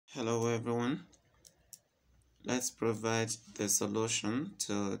Hello everyone, let's provide the solution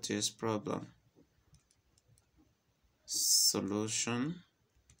to this problem. Solution: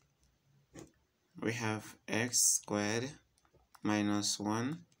 we have x squared minus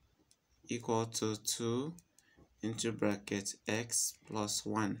 1 equal to 2 into bracket x plus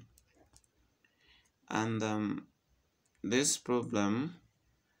 1. And this problem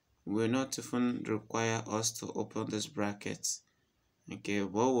will not even require us to open this bracket. Okay,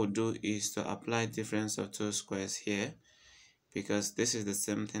 what we'll do is to apply difference of two squares here, because this is the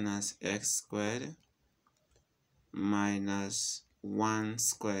same thing as x squared minus 1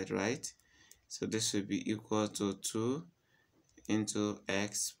 squared, right? So this will be equal to 2 into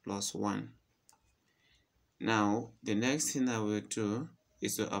x plus 1. Now, the next thing I will do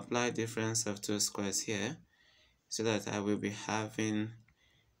is to apply difference of two squares here, so that I will be having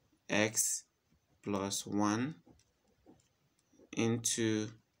x plus 1 into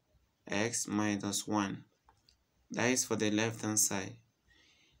x minus 1. That is for the left hand side.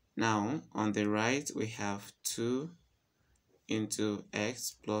 Now, on the right, we have 2 into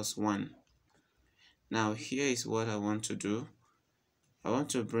x plus 1. Now, here is what I want to do. I want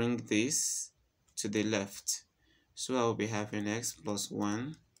to bring this to the left. So I will be having x plus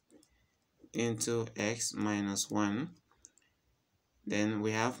 1 into x minus 1. Then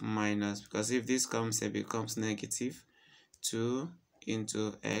we have minus, because if this comes, it becomes negative, 2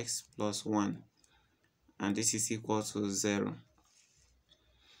 into x plus 1. And this is equal to 0.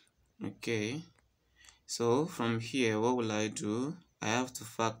 Okay. So from here, what will I do? I have to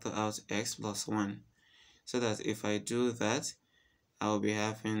factor out x plus 1. So that if I do that, I will be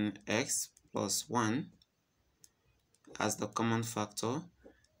having x plus 1 as the common factor.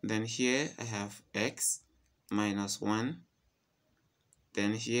 Then here I have x minus 1.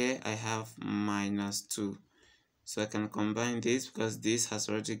 Then here I have minus 2. So I can combine this because this has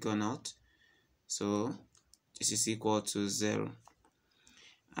already gone out. So this is equal to 0.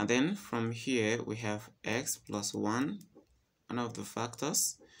 And then from here we have x plus 1, one of the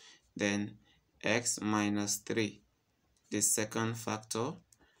factors. Then x minus 3, the second factor,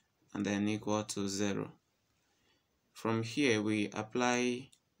 and then equal to 0. From here we apply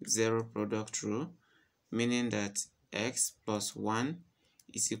zero product rule, meaning that x plus 1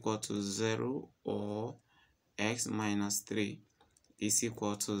 is equal to 0, or x minus 3 is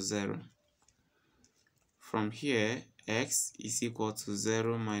equal to 0. From here, x is equal to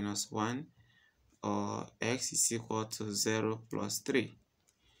 0 minus 1, or x is equal to 0 plus 3.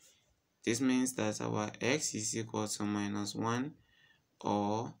 This means that our x is equal to minus 1,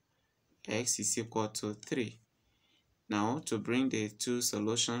 or x is equal to 3. Now, to bring the two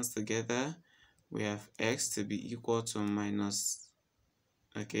solutions together, we have x to be equal to minus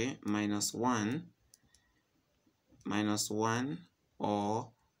 1,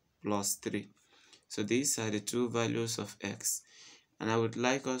 or plus 3. So these are the two values of x. And I would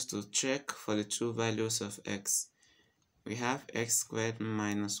like us to check for the two values of x. We have x squared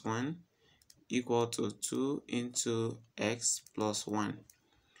minus 1 equal to 2 into x plus 1.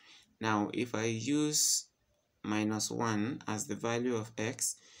 Now, if I use minus 1 as the value of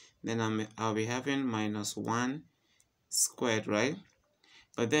x, then I'll be having minus 1 squared, right?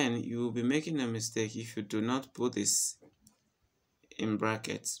 But then you will be making a mistake if you do not put this in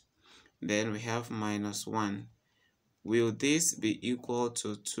brackets. Then we have minus 1. Will this be equal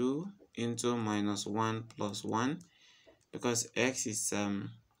to 2 into minus 1 plus 1? Because x is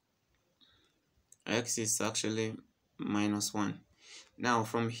actually minus 1. Now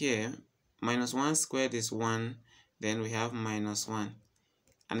from here, minus 1 squared is 1, then we have minus 1.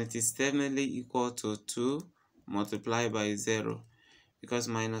 And it is definitely equal to 2 multiplied by 0, because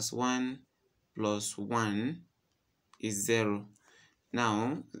minus 1 plus 1 is 0.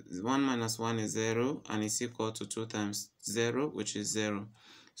 Now, 1 minus 1 is 0, and it's equal to 2 times 0, which is 0.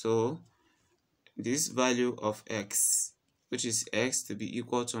 So this value of x, which is x to be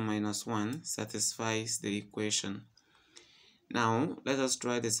equal to minus 1, satisfies the equation. Now, let us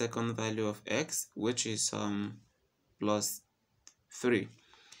try the second value of x, which is plus 3.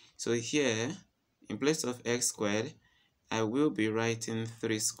 So here, in place of x squared, I will be writing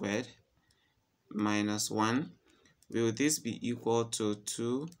 3 squared minus 1. Will this be equal to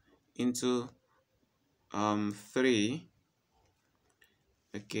 2 into 3?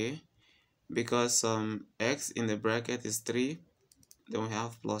 Okay, because x in the bracket is 3, then we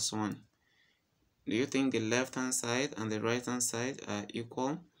have plus 1. Do you think the left hand side and the right hand side are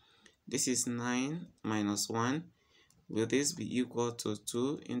equal? This is 9 minus 1. Will this be equal to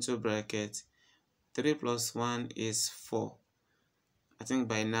 2 into bracket 3 plus 1 is 4? I think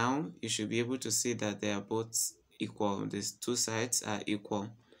by now you should be able to see that they are both equal. These two sides are equal.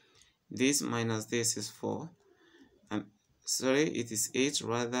 This minus this is 4. Sorry, it is 8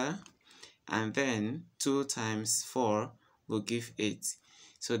 rather. And then 2 times 4 will give 8.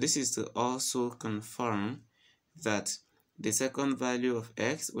 So this is to also confirm that the second value of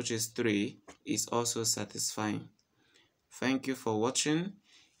x, which is 3, is also satisfying. Thank you for watching,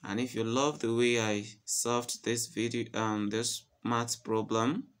 and if you love the way I solved this this math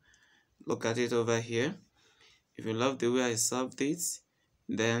problem, look at it over here. If you love the way I solved it,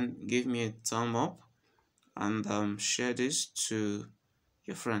 then give me a thumb up and share this to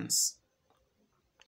your friends.